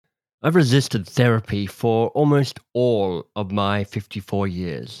I've resisted therapy for almost all of my 54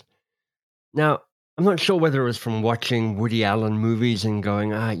 years. Now, I'm not sure whether it was from watching Woody Allen movies and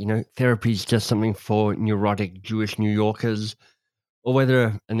going, therapy's just something for neurotic Jewish New Yorkers, or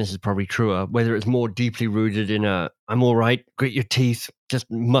whether, and this is probably truer, whether it's more deeply rooted in I'm all right, grit your teeth, just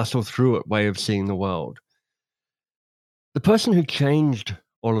muscle through it way of seeing the world. The person who changed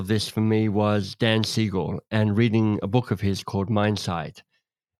all of this for me was Dan Siegel, and reading a book of his called Mindsight.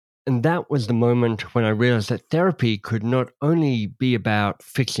 And that was the moment when I realized that therapy could not only be about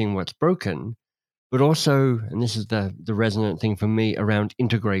fixing what's broken, but also, and this is the resonant thing for me, around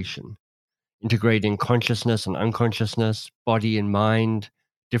integration, integrating consciousness and unconsciousness, body and mind,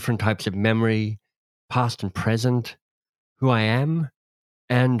 different types of memory, past and present, who I am,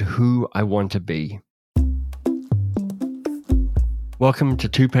 and who I want to be. Welcome to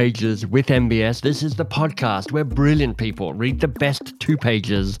 2 Pages with MBS. This is the podcast where brilliant people read the best 2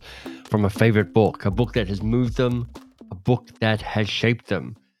 pages from a favorite book, a book that has moved them, a book that has shaped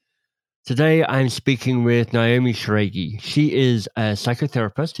them. Today, I'm speaking with Naomi Shragai. She is a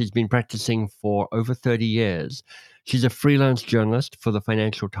psychotherapist who's been practicing for over 30 years. She's a freelance journalist for the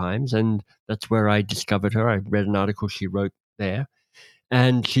Financial Times, and that's where I discovered her. I read an article she wrote there.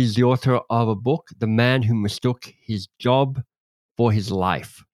 And she's the author of a book, The Man Who Mistook His Job for His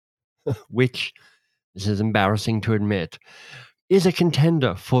Life, which, this is embarrassing to admit, is a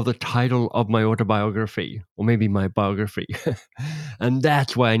contender for the title of my autobiography, or maybe my biography. And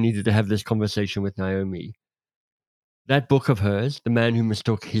that's why I needed to have this conversation with Naomi. That book of hers, The Man Who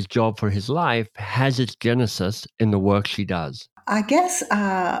Mistook His Job for His Life, has its genesis in the work she does. I guess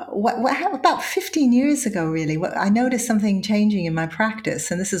what happened about 15 years ago, really, I noticed something changing in my practice,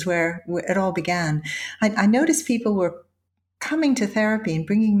 and this is where it all began. I noticed people were coming to therapy and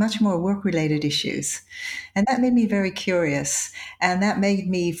bringing much more work-related issues. And that made me very curious. And that made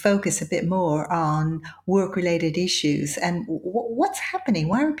me focus a bit more on work-related issues. And what's happening?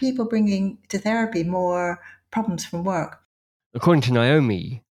 Why are people bringing to therapy more problems from work? According to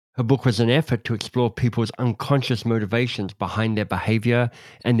Naomi, her book was an effort to explore people's unconscious motivations behind their behavior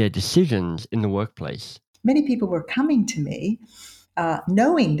and their decisions in the workplace. Many people were coming to me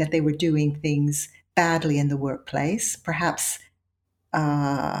knowing that they were doing things badly in the workplace. Perhaps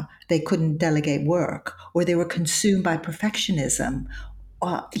they couldn't delegate work, or they were consumed by perfectionism.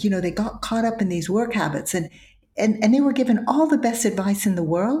 They got caught up in these work habits, and they were given all the best advice in the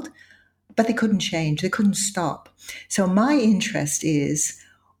world, but they couldn't change. They couldn't stop. So my interest is,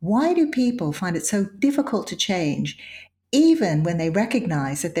 why do people find it so difficult to change, even when they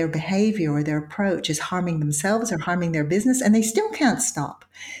recognize that their behavior or their approach is harming themselves or harming their business, and they still can't stop?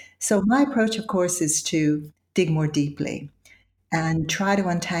 So my approach, of course, is to dig more deeply and try to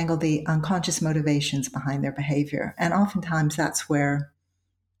untangle the unconscious motivations behind their behavior. And oftentimes that's where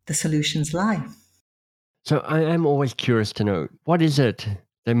the solutions lie. So I am always curious to know, what is it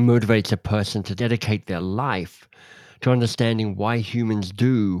that motivates a person to dedicate their life to understanding why humans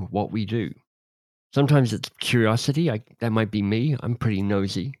do what we do? Sometimes it's curiosity. That might be me. I'm pretty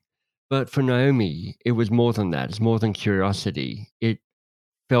nosy. But for Naomi, it was more than that. It's more than curiosity. It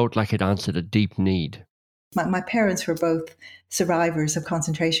felt like it answered a deep need. My parents were both survivors of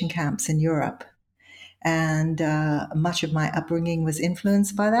concentration camps in Europe. And much of my upbringing was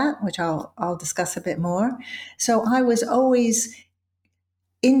influenced by that, which I'll discuss a bit more. So I was always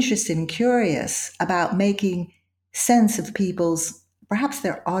interested and curious about making sense of people's, perhaps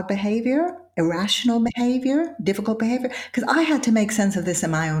their odd behavior, irrational behavior, difficult behavior, because I had to make sense of this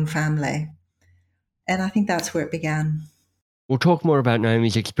in my own family. And I think that's where it began. We'll talk more about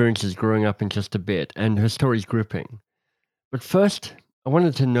Naomi's experiences growing up in just a bit, and her story's gripping. But first, I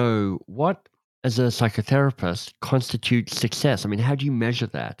wanted to know what, as a psychotherapist, constitutes success. I mean, how do you measure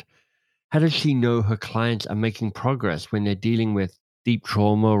that? How does she know her clients are making progress when they're dealing with deep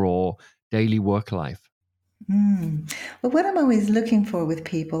trauma or daily work life? Well, what I'm always looking for with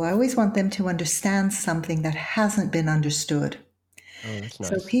people, I always want them to understand something that hasn't been understood. Oh, that's nice.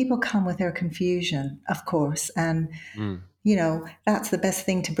 So people come with their confusion, of course, and that's the best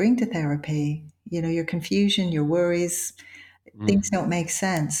thing to bring to therapy. Your confusion, your worries, things don't make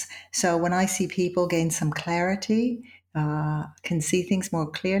sense. So when I see people gain some clarity, can see things more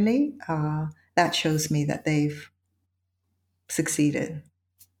clearly, that shows me that they've succeeded.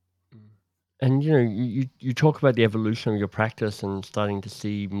 And you talk about the evolution of your practice and starting to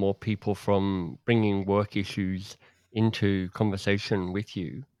see more people from bringing work issues into conversation with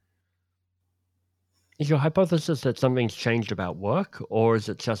you. Is your hypothesis that something's changed about work, or is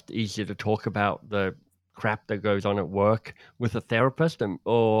it just easier to talk about the crap that goes on at work with a therapist?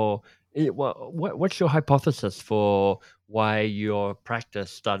 What's your hypothesis for why your practice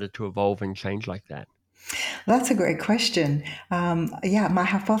started to evolve and change like that. That's a great question. Yeah, my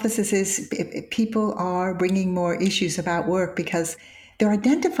hypothesis is people are bringing more issues about work because they're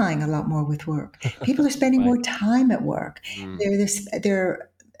identifying a lot more with work. People are spending Right. more time at work. Mm, Their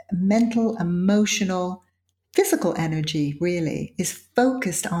mental, emotional, physical energy really is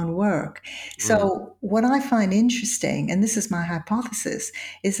focused on work. mm, So, what I find interesting, and this is my hypothesis,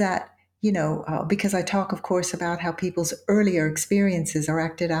 is that because I talk, of course, about how people's earlier experiences are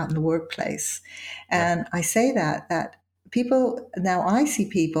acted out in the workplace. yep. And I say that people, now I see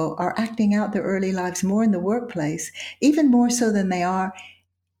people are acting out their early lives more in the workplace, even more so than they are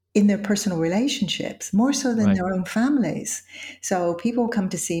in their personal relationships, more so than Right. their own families. So people come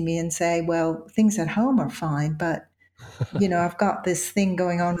to see me and say, well, things at home are fine, but I've got this thing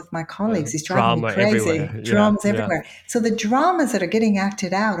going on with my colleagues. It's driving me Drama crazy. everywhere. Yeah. Dramas Yeah. everywhere. So the dramas that are getting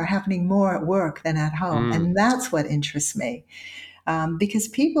acted out are happening more at work than at home. Mm, And that's what interests me. Because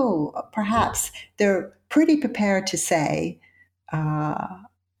people, perhaps, they're pretty prepared to say, uh,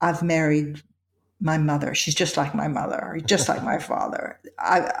 I've married my mother. She's just like my mother, or just like my father.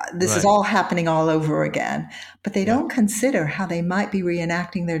 This is right. all happening all over again. But they Yeah. don't consider how they might be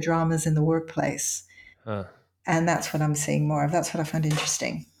reenacting their dramas in the workplace. Huh. And that's what I'm seeing more of. That's what I find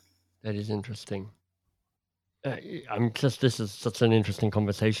interesting. That is interesting. I'm just this is such an interesting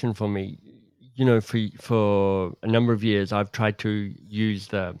conversation for me. For a number of years, I've tried to use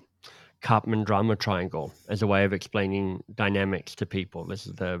the Karpman drama triangle as a way of explaining dynamics to people. This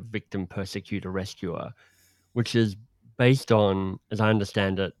is the victim, persecutor, rescuer, which is based on, as I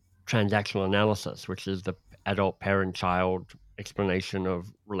understand it, transactional analysis, which is the adult parent child explanation of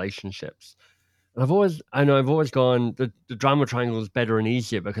relationships. And I've always gone, the drama triangle is better and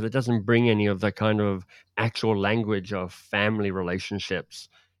easier because it doesn't bring any of the kind of actual language of family relationships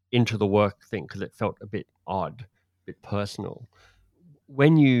into the work thing because it felt a bit odd, a bit personal.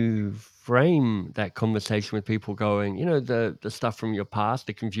 When you frame that conversation with people going, the stuff from your past,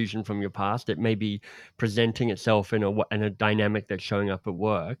 the confusion from your past, it may be presenting itself in a dynamic that's showing up at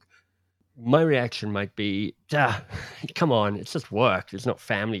work. My reaction might be, "Duh, come on, it's just work, it's not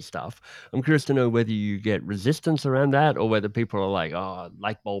family stuff." I'm curious to know whether you get resistance around that or whether people are like, "Oh,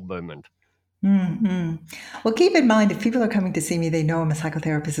 light bulb moment." Mm-hmm. Well, keep in mind, if people are coming to see me, they know I'm a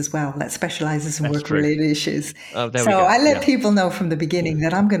psychotherapist as well that specializes in That's work true. related issues. Oh, there we So go. I let Yeah. people know from the beginning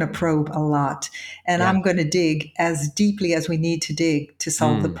that I'm going to probe a lot and Yeah. I'm going to dig as deeply as we need to dig to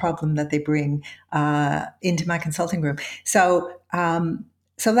solve the Mm. problem that they bring into my consulting room.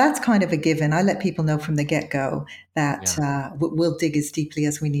 So that's kind of a given. I let people know from the get go that Yeah. we'll dig as deeply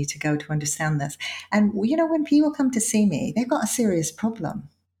as we need to go to understand this. And, when people come to see me, they've got a serious problem.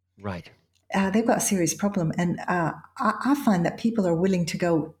 Right. They've got a serious problem. And I find that people are willing to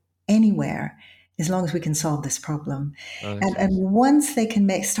go anywhere as long as we can solve this problem. Oh, that's And nice. once they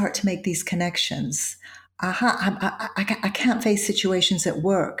can start to make these connections, I can't face situations at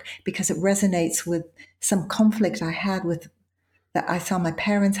work because it resonates with some conflict I had with that I saw my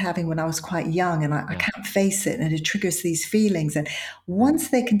parents having when I was quite young, and I Yeah. can't face it, and it triggers these feelings. And Mm. once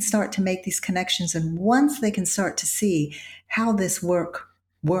they can start to make these connections, and once they can start to see how this work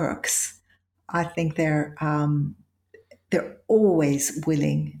works, I think they're always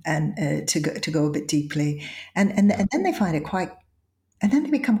willing and to go a bit deeply, Yeah. and then they find it quite, and then they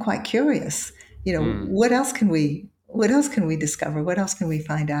become quite curious. Mm. What else can we discover? What else can we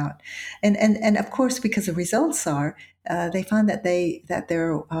find out? And of course, because the results are, they find that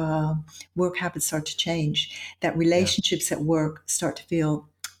their work habits start to change, that Yeah. relationships at work start to feel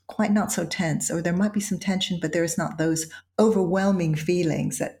quite not so tense, or there might be some tension, but there is not those overwhelming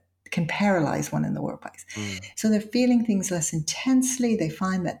feelings that can paralyze one in the workplace. Mm. So they're feeling things less intensely. They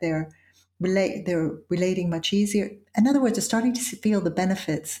find that they're relating much easier. In other words, they're starting to feel the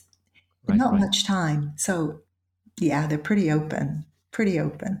benefits in Right, not right. much time. So yeah, they're pretty open. Pretty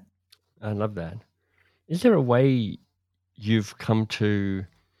open. I love that. Is there a way you've come to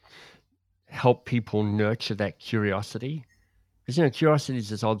help people nurture that curiosity? Because curiosity is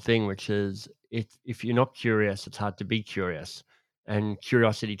this odd thing, which is if you're not curious, it's hard to be curious, and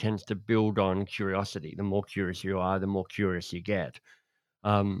curiosity tends to build on curiosity. The more curious you are, the more curious you get.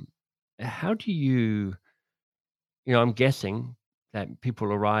 Um, how do you? I'm guessing that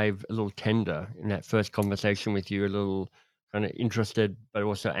people arrive a little tender in that first conversation with you, a little kind of interested, but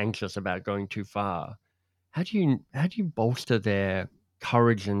also anxious about going too far. How do you bolster their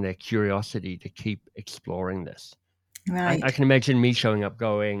courage and their curiosity to keep exploring this? I Right. can imagine me showing up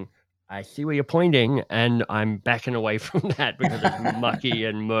going, "I see where you're pointing," and I'm backing away from that because it's mucky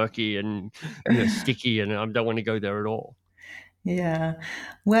and murky and, sticky, and I don't wanna go there at all. Yeah.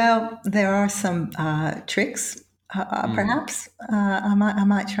 Well, there are some tricks. Mm. Perhaps I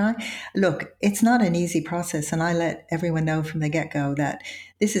might try. Look, it's not an easy process, and I let everyone know from the get go that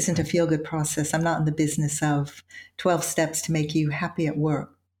this isn't a Right. feel good process. I'm not in the business of 12 steps to make you happy at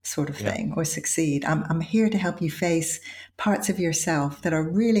work, sort of Yeah. thing, or succeed. I'm here to help you face parts of yourself that are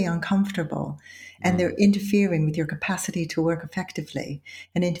really uncomfortable, and they're Mm. interfering with your capacity to work effectively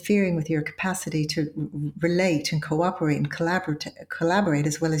and interfering with your capacity to relate and cooperate and collaborate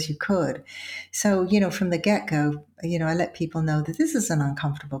as well as you could. So, from the get go, I let people know that this is an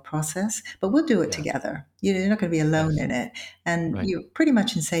uncomfortable process, but we'll do it Yes. together. You're not going to be alone Yes. in it. And Right. you're pretty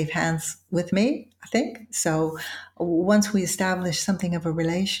much in safe hands with me, I think. So once we establish something of a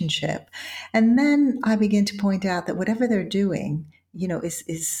relationship, and then I begin to point out that whatever they're doing,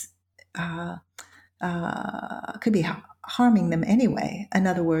 is uh, could be harming them anyway. In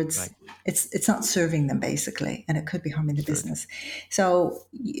other words, Right. it's not serving them basically, and it could be harming the Understood. business. So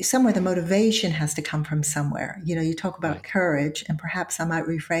somewhere the motivation has to come from somewhere. You talk about Right. courage, and perhaps I might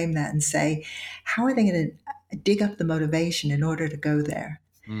reframe that and say, how are they going to dig up the motivation in order to go there?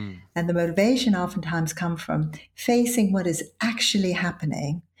 Mm. And the motivation oftentimes comes from facing what is actually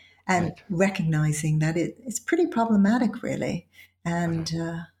happening and Right. recognizing that it's pretty problematic, really. Got And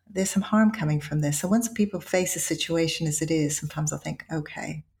it. there's some harm coming from this. So once people face a situation as it is, sometimes I'll think,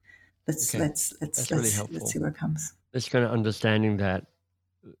 okay, let's Okay. let's let's That's really let's helpful. see where it comes. This kind of understanding that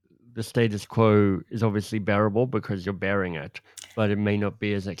the status quo is obviously bearable because you're bearing it, but it may not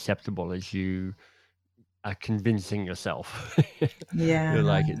be as acceptable as you are convincing yourself. Yeah, You're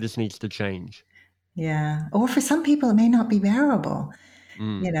like, this needs to change. yeah. Or for some people, it may not be bearable,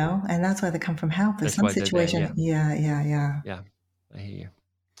 Mm. and that's why they come from help. There's That's some why they're there. situation, Yeah. yeah, yeah, yeah, Yeah. I hear you.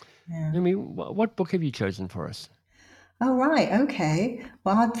 yeah. Naomi, what book have you chosen for us? Oh, right. Okay.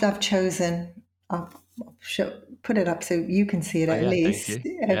 Well, I've chosen, I'll put it up so you can see it Oh, at yeah. Thank least. you.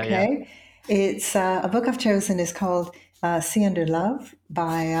 Yeah. Yeah. Okay. It's a book I've chosen is called See Under Love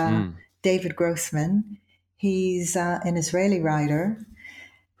by Mm. David Grossman. He's an Israeli writer.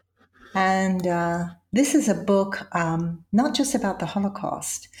 And this is a book not just about the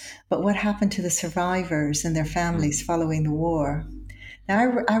Holocaust, but what happened to the survivors and their Mm. families following the war.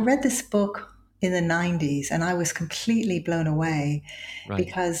 Now, I read this book in the 90s and I was completely blown away Right.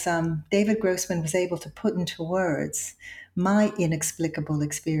 because David Grossman was able to put into words my inexplicable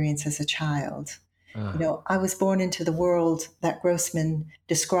experience as a child. Ah. I was born into the world that Grossman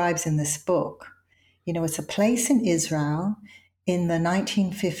describes in this book. It's a place in Israel in the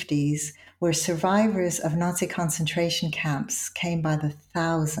 1950s where survivors of Nazi concentration camps came by the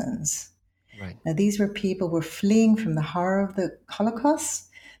thousands. Right. Now, these were people who were fleeing from the horror of the Holocaust,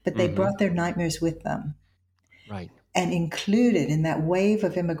 but they Mm-hmm. brought their nightmares with them. Right. And included in that wave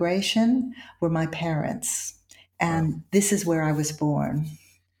of immigration were my parents. Wow. And this is where I was born.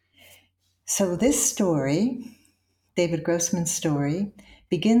 So, this story, David Grossman's story,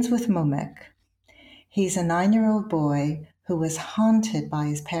 begins with Momek. He's a 9-year-old boy who was haunted by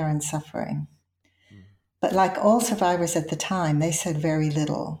his parents' suffering. Mm. But like all survivors at the time, they said very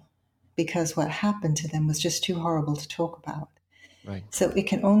little because what happened to them was just too horrible to talk about. Right. So it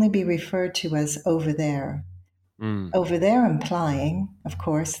can only be referred to as over there. Mm. Over there implying, of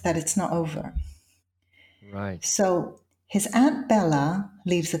course, that it's not over. Right. So his Aunt Bella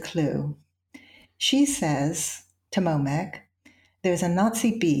leaves a clue. She says to Momek, there's a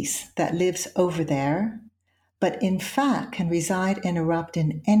Nazi beast that lives over there, but in fact can reside and erupt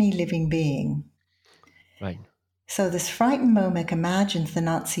in any living being. Right. So this frightened Momek imagines the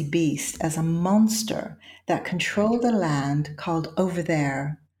Nazi beast as a monster that Right. controlled the land called over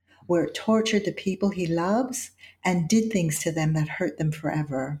there, where it tortured the people he loves and did things to them that hurt them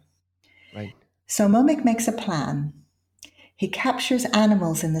forever. Right. So Momek makes a plan. He captures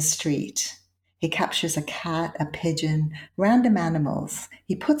animals in the street. He captures a cat, a pigeon, random animals.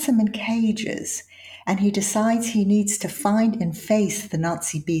 He puts them in cages, and he decides he needs to find and face the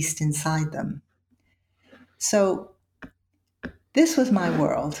Nazi beast inside them. So this was my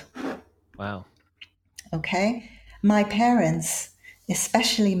world. Wow. Okay. My parents,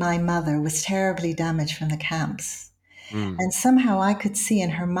 especially my mother, was terribly damaged from the camps. Mm. And somehow I could see in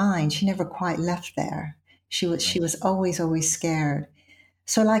her mind, she never quite left there. She Right. was always scared.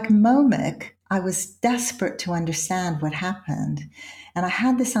 So like Momek, I was desperate to understand what happened. And I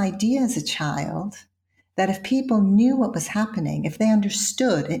had this idea as a child that if people knew what was happening, if they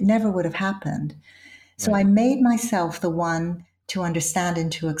understood, it never would have happened. So Right. I made myself the one to understand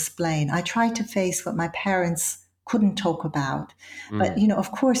and to explain. I tried to face what my parents couldn't talk about. But, Mm.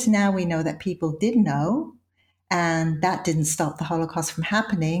 of course, now we know that people did know, and that didn't stop the Holocaust from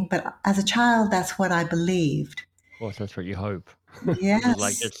happening. But as a child, that's what I believed. Of course, that's what you hope. Because,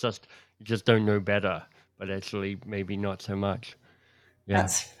 like, Yes. it's just you just don't know better. but actually maybe not so much. Yeah.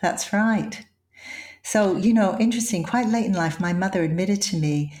 That's right. So, interesting, quite late in life, my mother admitted to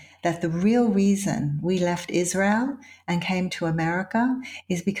me that the real reason we left Israel and came to America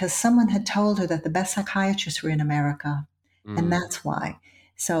is because someone had told her that the best psychiatrists were in America. And Mm. that's why.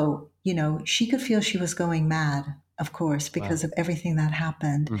 So, she could feel she was going mad, of course, because Wow. of everything that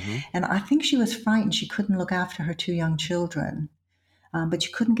happened. Mm-hmm. And I think she was frightened she couldn't look after her two young children. But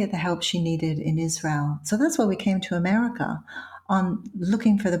she couldn't get the help she needed in Israel. So that's why we came to America on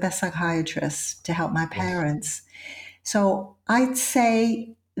looking for the best psychiatrist to help my Yes. parents. So I'd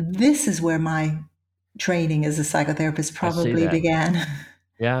say this is where my training as a psychotherapist I see probably that. began.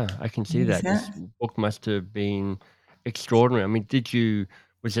 Yeah, I can see Is that. that? This book must have been extraordinary. I mean,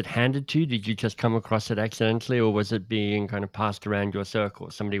 was it handed to you? Did you just come across it accidentally, or was it being kind of passed around your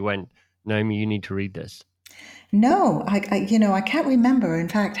circle? Somebody went, Naomi, you need to read this. No, I can't remember, in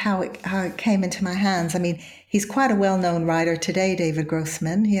fact, how it came into my hands. I mean, he's quite a well-known writer today, David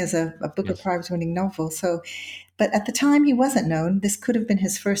Grossman. He has a Booker Yes. Prize-winning novel. So, but at the time he wasn't known. This could have been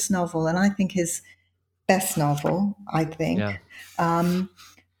his first novel, and I think his best novel, I think. Yeah.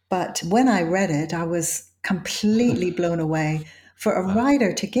 But when I read it, I was completely blown away. For a Wow.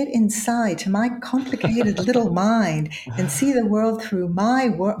 writer to get inside to my complicated little mind and see the world through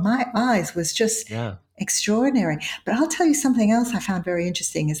my eyes was just Yeah. extraordinary. But I'll tell you something else I found very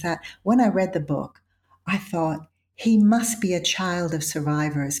interesting is that when I read the book, I thought, he must be a child of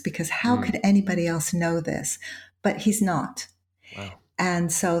survivors because how Mm. could anybody else know this? But he's not. Wow.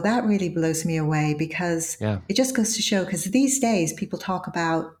 And so that really blows me away because Yeah. it just goes to show, because these days people talk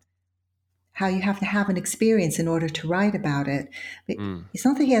about how you have to have an experience in order to write about it. But Mm. it's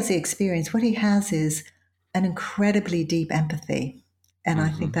not that he has the experience. What he has is an incredibly deep empathy. And I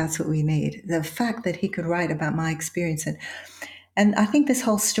think Mhm. that's what we need. The fact that he could write about my experience. And I think this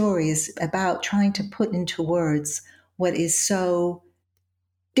whole story is about trying to put into words what is so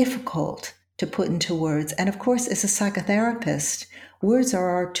difficult to put into words. And of course, as a psychotherapist, words are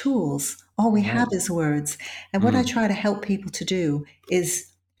our tools. All we have Right. is words. And what I Mm. try to help people to do is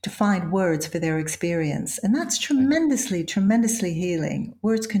to find words for their experience. And that's Right. tremendously, tremendously healing.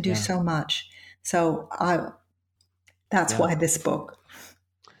 Words can do Yeah. so much. So that's Yeah. why this book.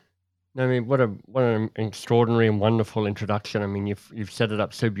 No, I mean, what an extraordinary and wonderful introduction. I mean, you've set it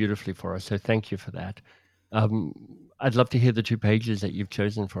up so beautifully for us. So thank you for that. Um, I'd love to hear the 2 pages that you've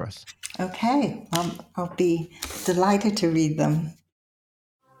chosen for us. Okay, I'll be delighted to read them.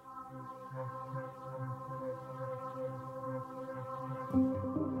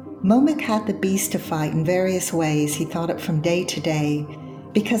 Momik had the beast to fight in various ways, he thought it from day to day,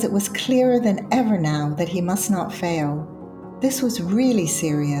 because it was clearer than ever now that he must not fail. This was really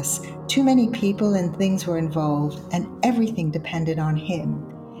serious. Too many people and things were involved, and everything depended on him.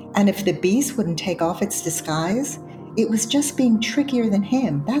 And if the beast wouldn't take off its disguise, it was just being trickier than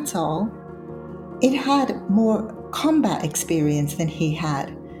him, that's all. It had more combat experience than he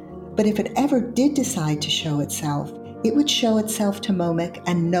had, but if it ever did decide to show itself, it would show itself to Momik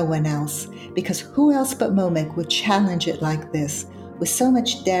and no one else, because who else but Momik would challenge it like this, with so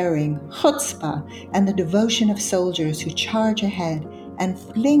much daring, chutzpah, and the devotion of soldiers who charge ahead and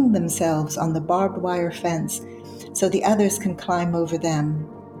fling themselves on the barbed wire fence so the others can climb over them.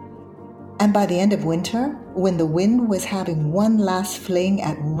 And by the end of winter, when the wind was having one last fling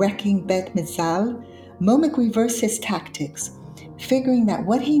at wrecking Bet Mitzal, Momik reversed his tactics, figuring that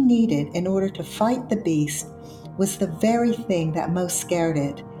what he needed in order to fight the beast was the very thing that most scared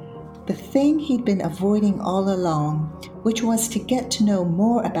it, the thing he'd been avoiding all along, which was to get to know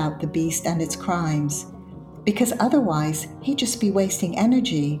more about the beast and its crimes. Because otherwise, he'd just be wasting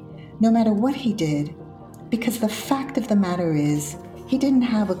energy, no matter what he did. Because the fact of the matter is, he didn't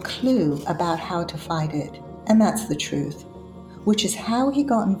have a clue about how to fight it. And that's the truth, which is how he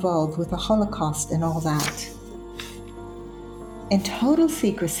got involved with the Holocaust and all that. In total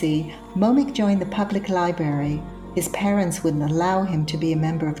secrecy, Momik joined the public library. His parents wouldn't allow him to be a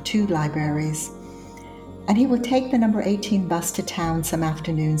member of 2 libraries. And he would take the number 18 bus to town some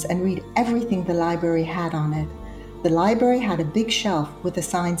afternoons and read everything the library had on it. The library had a big shelf with a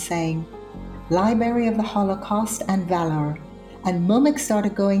sign saying, Library of the Holocaust and Valor, and Momik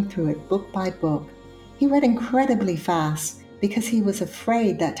started going through it book by book. He read incredibly fast because he was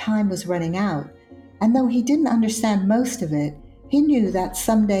afraid that time was running out, and though he didn't understand most of it, he knew that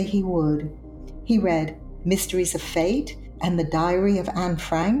someday he would. He read Mysteries of Fate and The Diary of Anne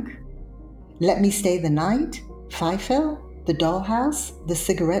Frank, Let Me Stay the Night, Pfeiffer, The Dollhouse, The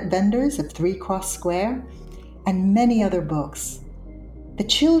Cigarette Vendors of Three Cross Square, and many other books. The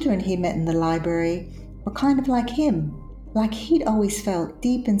children he met in the library were kind of like him, like he'd always felt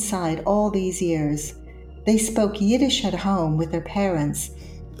deep inside all these years. They spoke Yiddish at home with their parents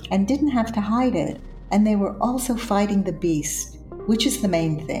and didn't have to hide it, and they were also fighting the beast, which is the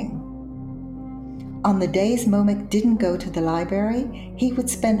main thing. On the days Momek didn't go to the library, he would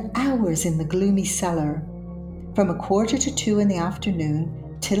spend hours in the gloomy cellar, from 1:45 in the afternoon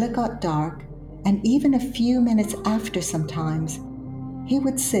till it got dark, and even a few minutes after sometimes. He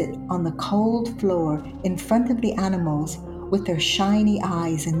would sit on the cold floor in front of the animals with their shiny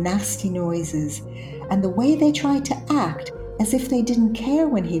eyes and nasty noises, and the way they tried to act as if they didn't care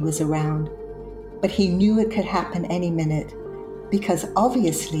when he was around. But he knew it could happen any minute, because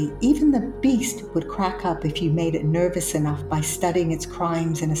obviously even the beast would crack up if you made it nervous enough by studying its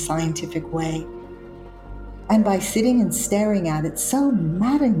crimes in a scientific way. And by sitting and staring at it so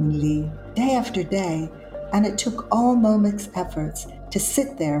maddeningly day after day, and it took all Momek's efforts to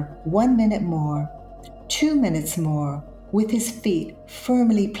sit there 1 minute more, 2 minutes more, with his feet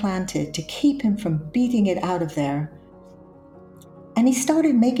firmly planted to keep him from beating it out of there. And he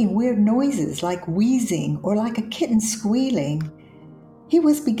started making weird noises like wheezing or like a kitten squealing. He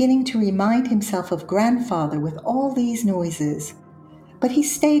was beginning to remind himself of grandfather with all these noises. But he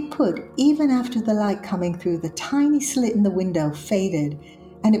stayed put even after the light coming through the tiny slit in the window faded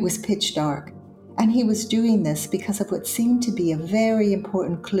and it was pitch dark. And he was doing this because of what seemed to be a very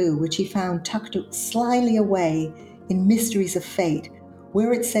important clue which he found tucked slyly away in Mysteries of Fate,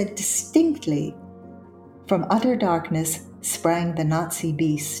 where it said distinctly, "From utter darkness sprang the Nazi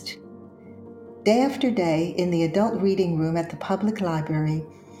beast." Day after day, in the adult reading room at the public library,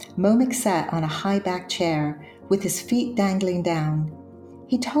 Momek sat on a high-backed chair with his feet dangling down.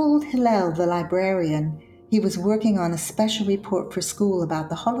 He told Hillel, the librarian, he was working on a special report for school about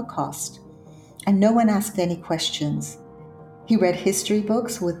the Holocaust, and no one asked any questions. He read history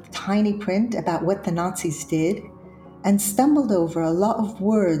books with tiny print about what the Nazis did, and stumbled over a lot of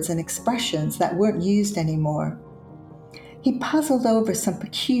words and expressions that weren't used anymore. He puzzled over some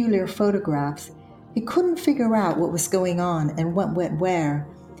peculiar photographs. He couldn't figure out what was going on and what went where,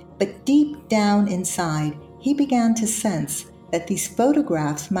 but deep down inside, he began to sense that these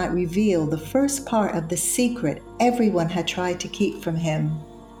photographs might reveal the first part of the secret everyone had tried to keep from him.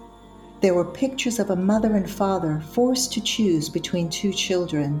 There were pictures of a mother and father forced to choose between two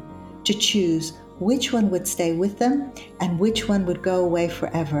children, to choose which one would stay with them and which one would go away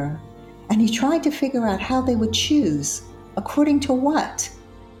forever. And he tried to figure out how they would choose. According to what?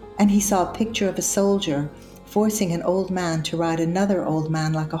 And he saw a picture of a soldier forcing an old man to ride another old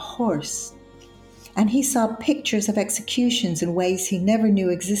man like a horse. And he saw pictures of executions in ways he never knew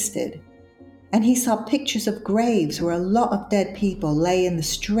existed. And he saw pictures of graves where a lot of dead people lay in the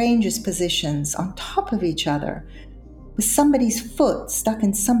strangest positions on top of each other, with somebody's foot stuck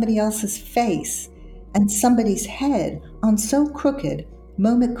in somebody else's face, and somebody's head on so crooked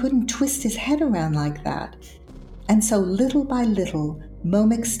Momek couldn't twist his head around like that. And so little by little,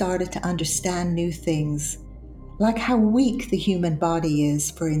 Momek started to understand new things, like how weak the human body is,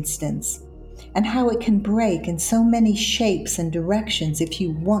 for instance, and how it can break in so many shapes and directions if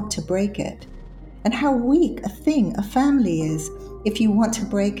you want to break it, and how weak a family is, if you want to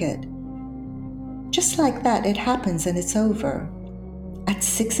break it. Just like that, it happens and it's over. At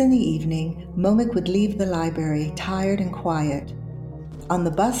 6 p.m, Momek would leave the library, tired and quiet. On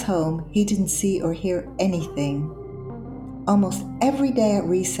the bus home, he didn't see or hear anything. Almost every day at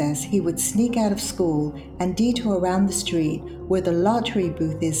recess, he would sneak out of school and detour around the street where the lottery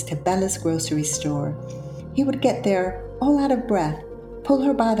booth is to Bella's grocery store. He would get there all out of breath, pull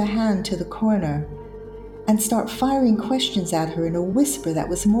her by the hand to the corner, and start firing questions at her in a whisper that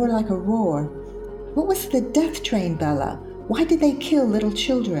was more like a roar. What was the death train, Bella? Why did they kill little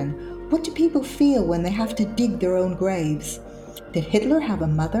children? What do people feel when they have to dig their own graves? Did Hitler have a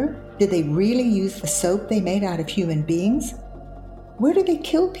mother? Did they really use the soap they made out of human beings? Where do they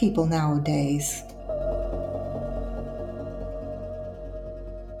kill people nowadays?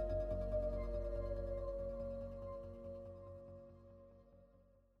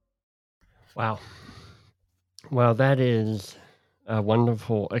 Wow. Well, that is a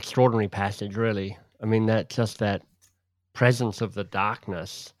wonderful, extraordinary passage, really. I mean, that presence of the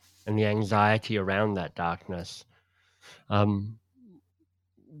darkness and the anxiety around that darkness. Um,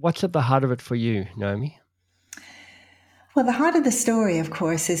 what's at the heart of it for you, Naomi? Well, the heart of the story, of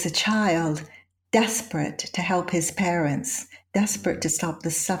course, is a child desperate to help his parents, desperate to stop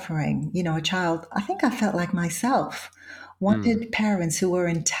the suffering. You know, a child, I think I felt like myself, Hmm. wanted parents who were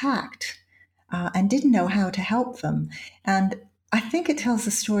intact and didn't know how to help them. And I think it tells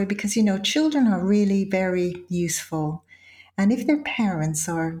the story because, you know, children are really very useful. And if their parents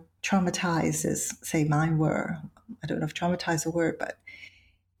are traumatized, as say mine were, I don't know if traumatized is a word, but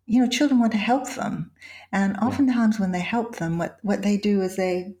children want to help them. And Yeah. oftentimes when they help them, what they do is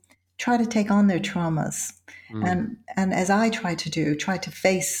they try to take on their traumas. Mm, And as I try to do, try to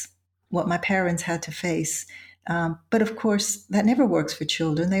face what my parents had to face. But of course, that never works for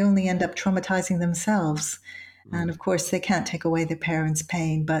children. They only end up traumatizing themselves. And mm, of course, they can't take away their parents'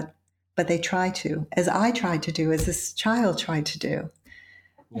 pain, but they try to, as I tried to do, as this child tried to do.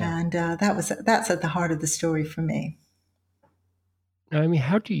 yeah. And that's at the heart of the story for me. Now, I mean,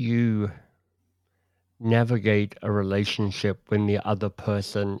 how do you navigate a relationship when the other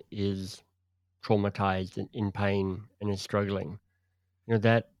person is traumatized and in pain and is struggling?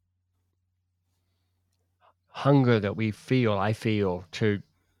 That hunger that I feel to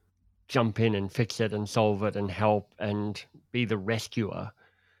jump in and fix it and solve it and help and be the rescuer,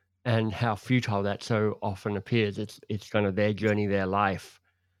 and how futile that so often appears. It's kind of their journey, their life.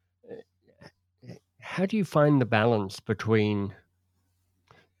 How do you find the balance between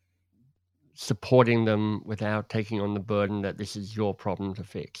supporting them without taking on the burden that this is your problem to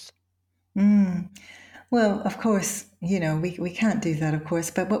fix? Mm. Well, of course, we can't do that, of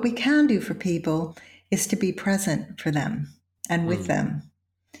course, but what we can do for people is to be present for them and with Mm, them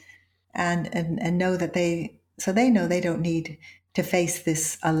and know that they know they don't need to face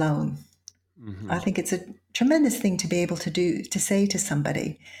this alone. I mhm, think it's a tremendous thing to be able to do, to say to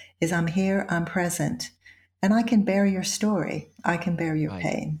somebody is, I'm here, I'm present, and I can bear your story. I can bear your right.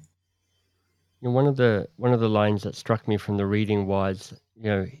 pain. One of the lines that struck me from the reading was,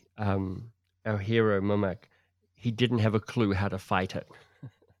 our hero Mumak, he didn't have a clue how to fight it.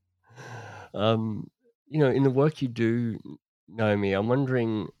 Um, in the work you do, Naomi,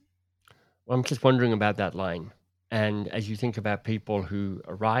 I'm just wondering about that line. And as you think about people who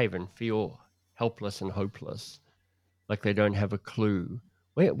arrive and feel helpless and hopeless, like they don't have a clue,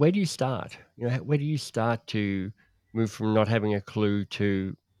 where do you start? Where do you start to move from not having a clue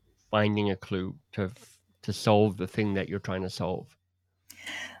to finding a clue to solve the thing that you're trying to solve?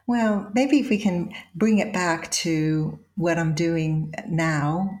 Well, maybe if we can bring it back to what I'm doing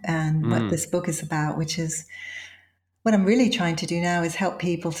now and what Mm, this book is about, which is what I'm really trying to do now is help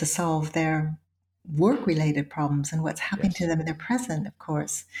people to solve their work related problems and what's happening to yes. them in their present, of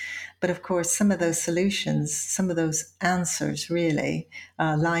course. But of course, some of those solutions, some of those answers really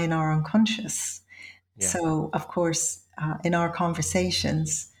lie in our unconscious. Yeah. So, of course, in our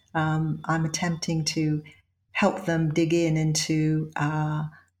conversations, I'm attempting to help them dig in into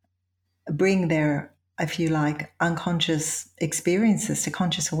bring their, if you like, unconscious experiences to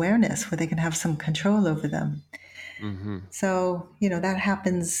conscious awareness where they can have some control over them. Mhm. So, that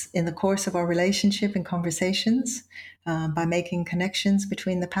happens in the course of our relationship and conversations by making connections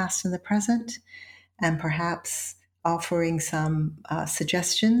between the past and the present, and perhaps offering some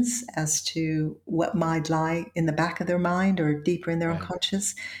suggestions as to what might lie in the back of their mind or deeper in their Right.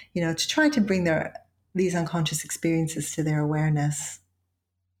 unconscious, to try to bring these unconscious experiences to their awareness.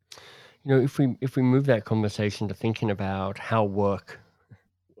 If we move that conversation to thinking about how work,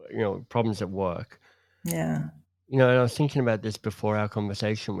 problems at work, Yeah. and I was thinking about this before our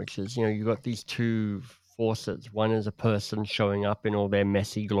conversation, which is, you've got these two forces. One is a person showing up in all their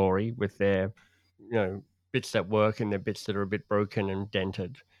messy glory with their, bits that work and their bits that are a bit broken and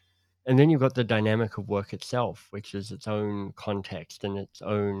dented. And then you've got the dynamic of work itself, which is its own context and its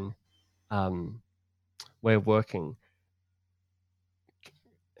own um, way of working.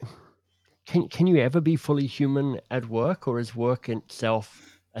 Can you ever be fully human at work, or is work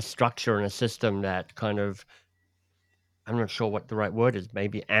itself a structure and a system that kind of, I'm not sure what the right word is,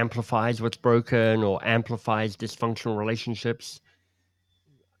 maybe amplifies what's broken or amplifies dysfunctional relationships?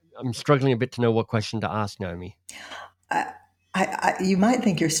 I'm struggling a bit to know what question to ask, Naomi. I, you might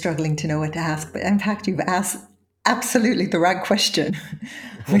think you're struggling to know what to ask, but in fact, you've asked absolutely the right question,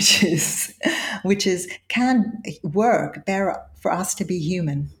 which is, can work bear for us to be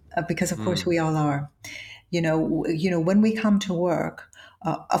human? Because of course Mm, we all are. When we come to work,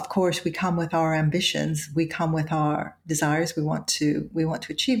 of course we come with our ambitions, we come with our desires. We want to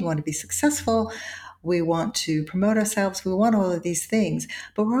achieve, we want to be successful, we want to promote ourselves, we want all of these things.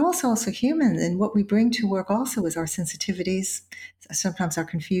 But we're also human, and what we bring to work also is our sensitivities, sometimes our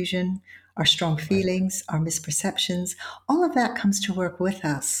confusion, our strong right, feelings, our misperceptions. All of that comes to work with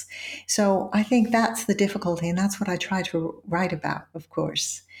us. So I think that's the difficulty, and that's what I try to write about, of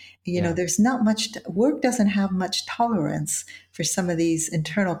course. yeah, There's not much, work doesn't have much tolerance for some of these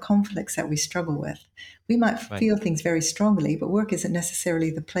internal conflicts that we struggle with. We might right, feel things very strongly, but work isn't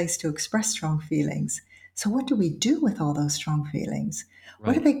necessarily the place to express strong feelings. So, what do we do with all those strong feelings?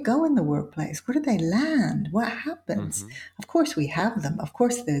 Where do right. they go in the workplace? Where do they land? What happens? Mhm, Of course, we have them. Of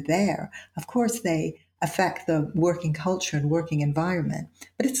course, they're there. Of course, they affect the working culture and working environment,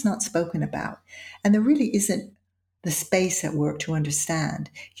 but it's not spoken about. And there really isn't the space at work to understand.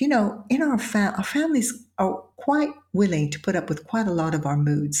 In our families are quite willing to put up with quite a lot of our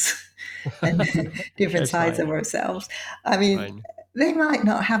moods and different That's sides right. of ourselves. I mean, Right. they might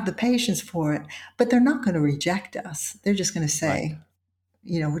not have the patience for it, but they're not going to reject us. They're just going to Right. say,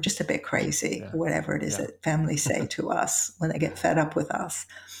 we're just a bit crazy, Yeah. or whatever it is Yeah. that families say to us when they get fed up with us.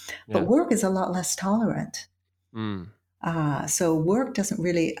 But Yeah. work is a lot less tolerant. Mm. So work doesn't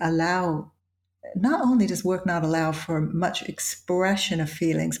really allow, not only does work not allow for much expression of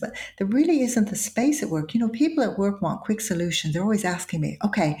feelings, but there really isn't the space at work. People at work want quick solutions. They're always asking me,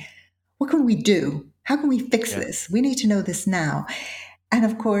 okay, what can we do? How can we fix Yeah. this? We need to know this now. And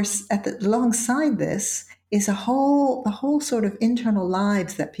of course, alongside this is the whole sort of internal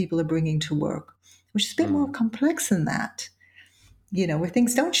lives that people are bringing to work, which is a bit more Mm. complex than that. Where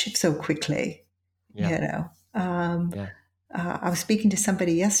things don't shift so quickly. Yeah. You know, um, Yeah. I was speaking to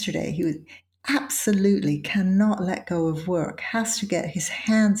somebody yesterday who absolutely cannot let go of work. Has to get his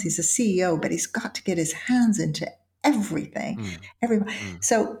hands. He's a CEO, but he's got to get his hands into everything. Mm. Everybody. Mm.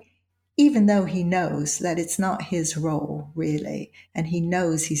 So even though he knows that it's not his role really, and he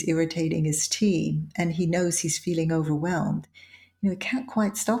knows he's irritating his team, and he knows he's feeling overwhelmed, he can't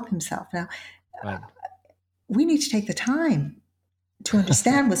quite stop himself. Now, Right. we need to take the time to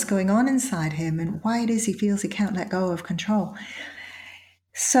understand what's going on inside him and why it is he feels he can't let go of control.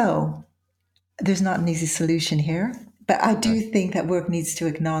 So, there's not an easy solution here, but I No. do think that work needs to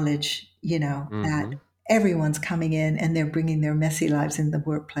acknowledge, that Mm-hmm. everyone's coming in and they're bringing their messy lives in the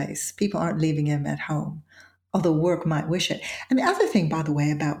workplace. People aren't leaving them at home, although work might wish it. And the other thing, by the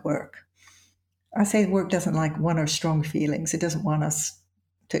way, about work, I say work doesn't want our strong feelings. It doesn't want us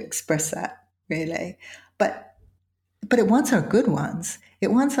to express that really, but it wants our good ones.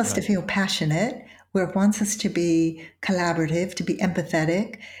 It wants us to Right. feel passionate, where it wants us to be collaborative, to be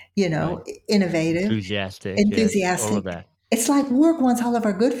empathetic, Right. innovative, Enthusiastic. Yes. All enthusiastic. of that. It's like work wants all of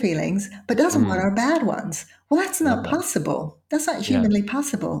our good feelings, but doesn't want Mm. our bad ones. Well, that's Love not that. possible. That's not Yeah. humanly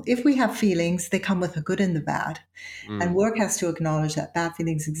possible. If we have feelings, they come with the good and the bad. And Mm. work has to acknowledge that bad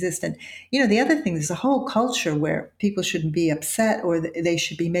feelings exist. And, the other thing, there's a whole culture where people shouldn't be upset or they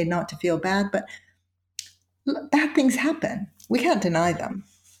should be made not to feel bad. But bad things happen. We can't deny Right. them,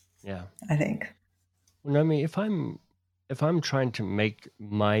 Yeah. I think. Well, Naomi, if I'm trying to make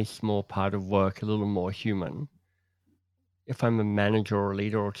my small part of work a little more human, if I'm a manager or a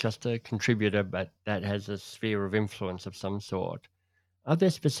leader or just a contributor, but that has a sphere of influence of some sort, are there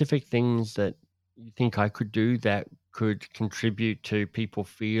specific things that you think I could do that could contribute to people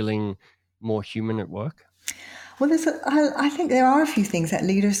feeling more human at work? Well, I think there are a few things that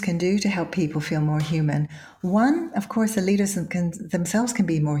leaders can do to help people feel more human. One, of course, the leaders themselves can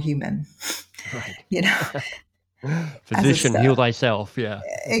be more human, Right. you know, as a Physician, heal start. thyself. Yeah.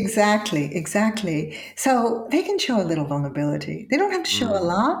 Exactly, exactly. So they can show a little vulnerability. They don't have to show a Mm.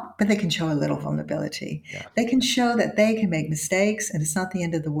 lot, but they can show a little vulnerability. Yeah. They can Yeah. show that they can make mistakes and it's not the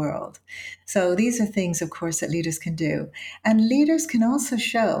end of the world. So these are things, of course, that leaders can do. And leaders can also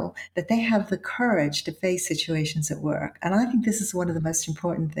show that they have the courage to face situations at work. And I think this is one of the most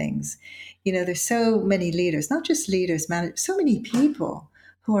important things. There's so many leaders, not just leaders, managers, so many people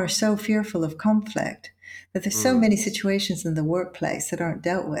who are so fearful of conflict that there's so Mm. many situations in the workplace that aren't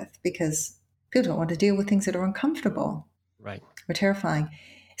dealt with because people don't want to deal with things that are uncomfortable Right. or terrifying.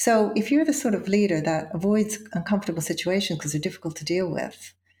 So if you're the sort of leader that avoids uncomfortable situations because they're difficult to deal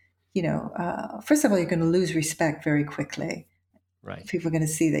with, first of all, you're going to lose respect very quickly. Right. People are going to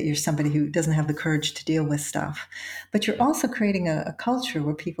see that you're somebody who doesn't have the courage to deal with stuff. But you're Yeah. also creating a culture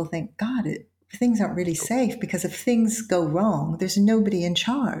where people think, God, things aren't really So, safe because if things go wrong, there's nobody in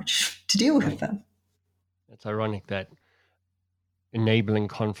charge to deal with right. them. It's ironic that enabling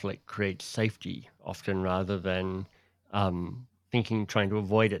conflict creates safety often rather than thinking, trying to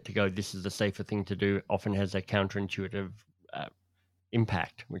avoid it to go, this is the safer thing to do, often has a counterintuitive uh,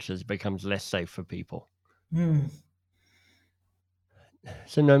 impact, which becomes less safe for people. Mm.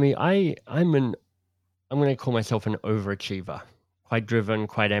 So, Nomi, I'm going to call myself an overachiever, quite driven,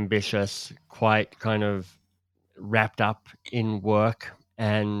 quite ambitious, quite kind of wrapped up in work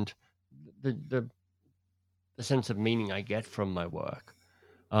and the, the, the sense of meaning I get from my work.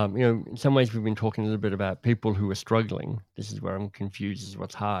 In some ways, we've been talking a little bit about people who are struggling. This is where I'm confused, is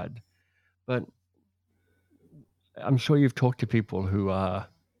what's hard. But I'm sure you've talked to people who are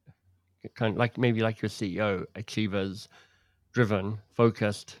kind of like maybe like your CEO, achievers, driven,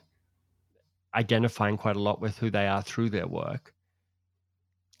 focused, identifying quite a lot with who they are through their work.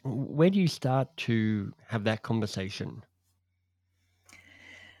 Where do you start to have that conversation?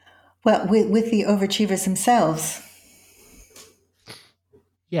 Well, with the overachievers themselves,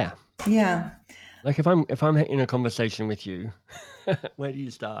 Yeah. yeah. Like if I'm in a conversation with you, where do you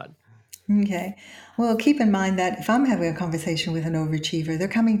start? Okay. Well, keep in mind that if I'm having a conversation with an overachiever, they're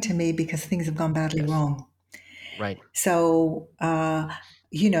coming to me because things have gone badly Yes. wrong. Right. So,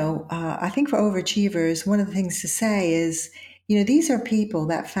 I think for overachievers, one of the things to say is, these are people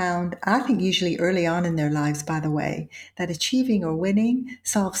that found, I think usually early on in their lives, by the way, that achieving or winning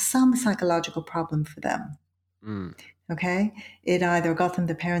solves some psychological problem for them. Mm. Okay. It either got them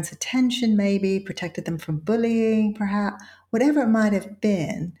the parents' attention, maybe, protected them from bullying, perhaps, whatever it might have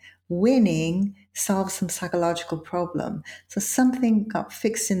been. Winning solves some psychological problem. So something got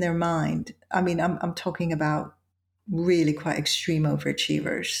fixed in their mind. I mean, I'm talking about really quite extreme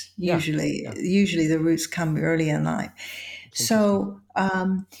overachievers. Yeah. Usually, Yeah. usually the roots come early in life. It's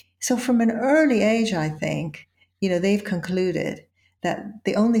interesting. So from an early age, I think, they've concluded that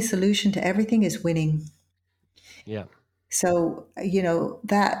the only solution to everything is winning. Yeah. So,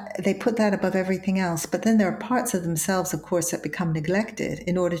 that they put that above everything else. But then there are parts of themselves, of course, that become neglected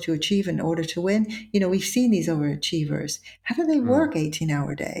in order to achieve, in order to win. We've seen these overachievers. How do they Mm. work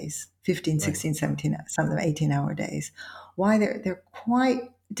 18-hour days, 15, Right. 16, 17, some of them 18-hour days? Why they're quite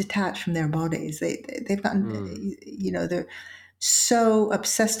detached from their bodies. They've gotten, Mm. they're so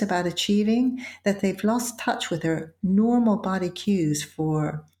obsessed about achieving that they've lost touch with their normal body cues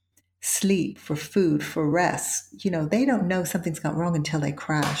for sleep, for food, for rest. They don't know something's gone wrong until they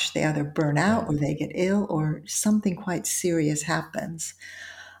crash. They either burn out Right. or they get ill or something quite serious happens.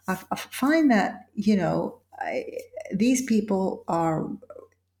 I find that, these people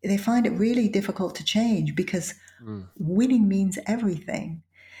they find it really difficult to change because Mm. winning means everything.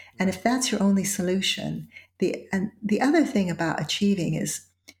 And Right. if that's your only solution, the other thing about achieving is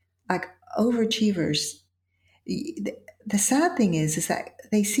like overachievers, the sad thing is that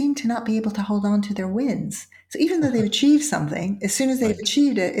they seem to not be able to hold on to their wins. So even though they've achieved something, as soon as they've Right.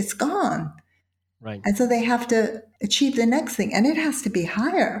 achieved it, it's gone. Right. And so they have to achieve the next thing, and it has to be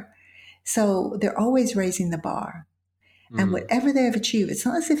higher. So they're always raising the bar. And Mm. whatever they have achieved, it's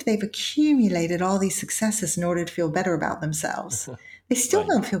not as if they've accumulated all these successes in order to feel better about themselves. They still Right.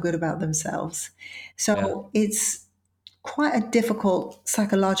 don't feel good about themselves. Yeah. So it's quite a difficult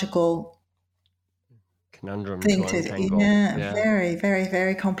psychological Conundrum thing to to, untangle. yeah, Yeah. very, very,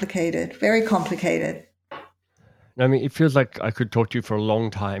 very complicated, very complicated. I mean, it feels like I could talk to you for a long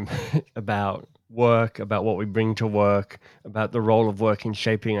time about work, about what we bring to work, about the role of work in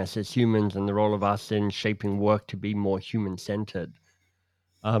shaping us as humans, and the role of us in shaping work to be more human centered.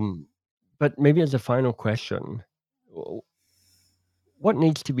 Um, but maybe as a final question, w- what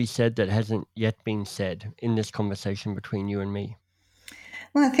needs to be said that hasn't yet been said in this conversation between you and me?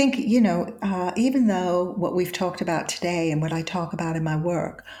 Well, I think, even though what we've talked about today and what I talk about in my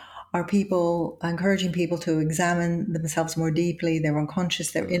work are people encouraging people to examine themselves more deeply, their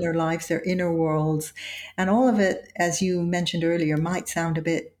unconscious, their Mm. inner lives, their inner worlds, and all of it, as you mentioned earlier, might sound a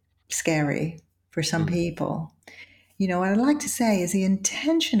bit scary for some Mm. people. What I'd like to say is the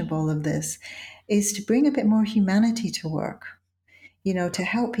intention of all of this is to bring a bit more humanity to work, Yeah. to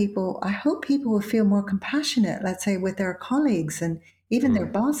help people. I hope people will feel more compassionate, let's say, with their colleagues and even their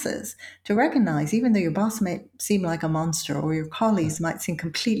Mm. bosses, to recognize, even though your boss may seem like a monster or your colleagues might seem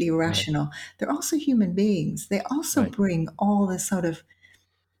completely Right. irrational, they're also human beings. They also Right. bring all this sort of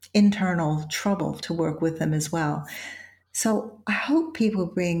internal trouble to work with them as well. So I hope people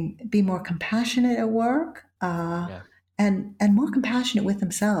be more compassionate at work, Yeah. and more compassionate with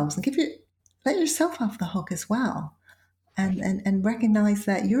themselves, and let yourself off the hook as well, Right. and recognize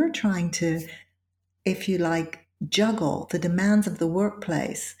that you're trying to, if you like, juggle the demands of the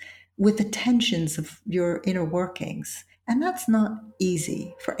workplace with the tensions of your inner workings, and that's not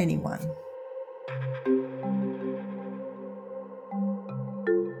easy for anyone.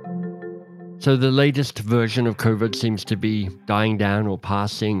 So the latest version of COVID seems to be dying down or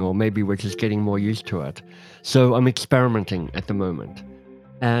passing, or maybe we're just getting more used to it. So I'm experimenting at the moment.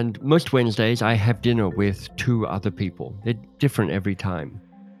 And most Wednesdays, I have dinner with two other people. They're different every time.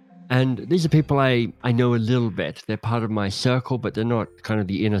 And these are people I know a little bit. They're part of my circle, but they're not kind of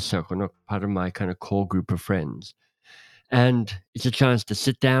the inner circle, not part of my kind of core group of friends. And it's a chance to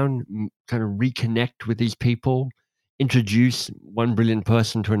sit down, kind of reconnect with these people, introduce one brilliant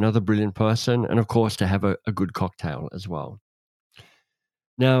person to another brilliant person, and of course, to have a good cocktail as well.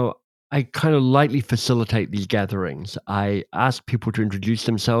 Now, I kind of lightly facilitate these gatherings. I ask people to introduce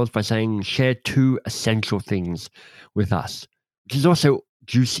themselves by saying, share two essential things with us, which is also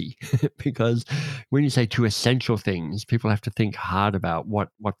juicy because when you say two essential things, people have to think hard about what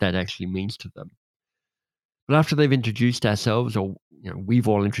that actually means to them. But after they've introduced ourselves, or we've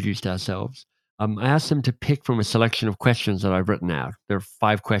all introduced ourselves, I asked them to pick from a selection of questions that I've written out. There are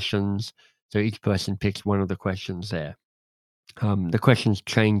 5 questions, so each person picks one of the questions there. The questions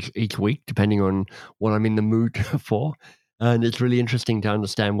change each week depending on what I'm in the mood for. And it's really interesting to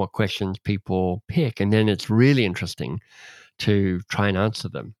understand what questions people pick. And then it's really interesting to try and answer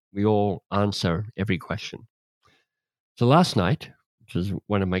them. We all answer every question. So last night, which was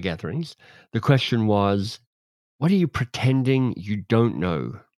one of my gatherings, the question was, what are you pretending you don't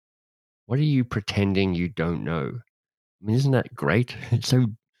know? What are you pretending you don't know? I mean, isn't that great? It's so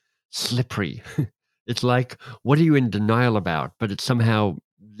slippery. It's like, what are you in denial about? But it's somehow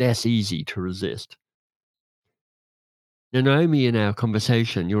less easy to resist. Now, Naomi, in our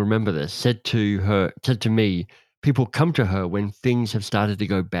conversation, you'll remember this, said to me, people come to her when things have started to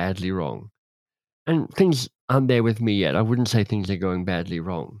go badly wrong. And things aren't there with me yet. I wouldn't say things are going badly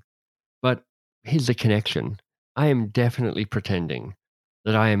wrong. But here's the connection. I am definitely pretending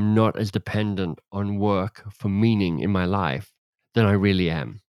that I am not as dependent on work for meaning in my life than I really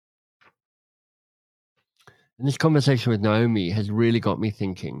am. And this conversation with Naomi has really got me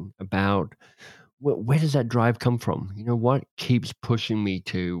thinking about where does that drive come from? What keeps pushing me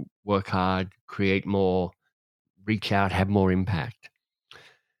to work hard, create more, reach out, have more impact?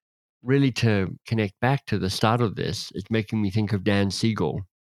 Really, to connect back to the start of this, it's making me think of Dan Siegel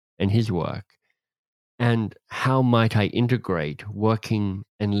and his work. And how might I integrate working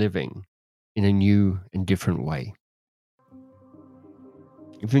and living in a new and different way?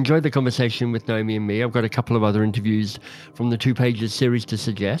 If you enjoyed the conversation with Naomi and me, I've got a couple of other interviews from the 2 pages series to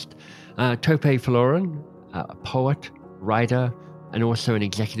suggest. Tope Florin, a poet, writer, and also an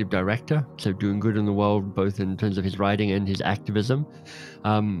executive director, so doing good in the world, both in terms of his writing and his activism.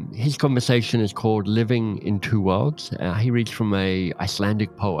 His conversation is called Living in Two Worlds. He reads from a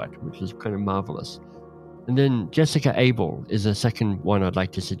Icelandic poet, which is kind of marvelous. And then Jessica Abel is a second one I'd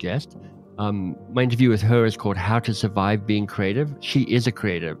like to suggest. My interview with her is called How to Survive Being Creative. She is a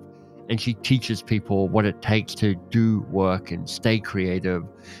creative, and she teaches people what it takes to do work and stay creative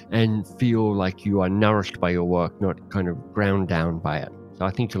and feel like you are nourished by your work, not kind of ground down by it. So I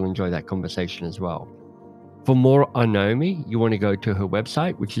think you'll enjoy that conversation as well. For more on Naomi, you want to go to her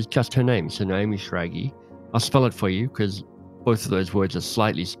website, which is just her name, so Naomi Shragai. I'll spell it for you because both of those words are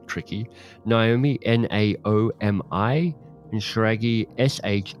slightly tricky. Naomi, Naomi, and Shragai,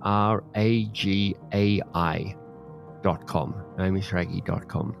 SHRAGAI.com,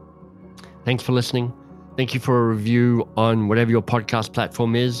 NaomiShragai.com. Thanks for listening. Thank you for a review on whatever your podcast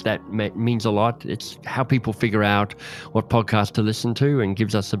platform is. That means a lot. It's how people figure out what podcast to listen to and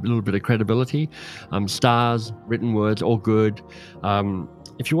gives us a little bit of credibility. Stars, written words, all good.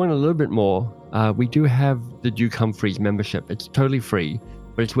 If you want a little bit more, we do have the Duke Humphreys membership. It's totally free,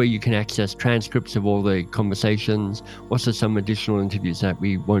 but it's where you can access transcripts of all the conversations, also some additional interviews that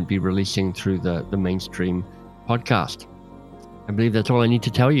we won't be releasing through the mainstream podcast. I believe that's all I need to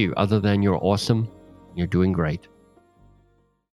tell you, other than you're awesome, you're doing great.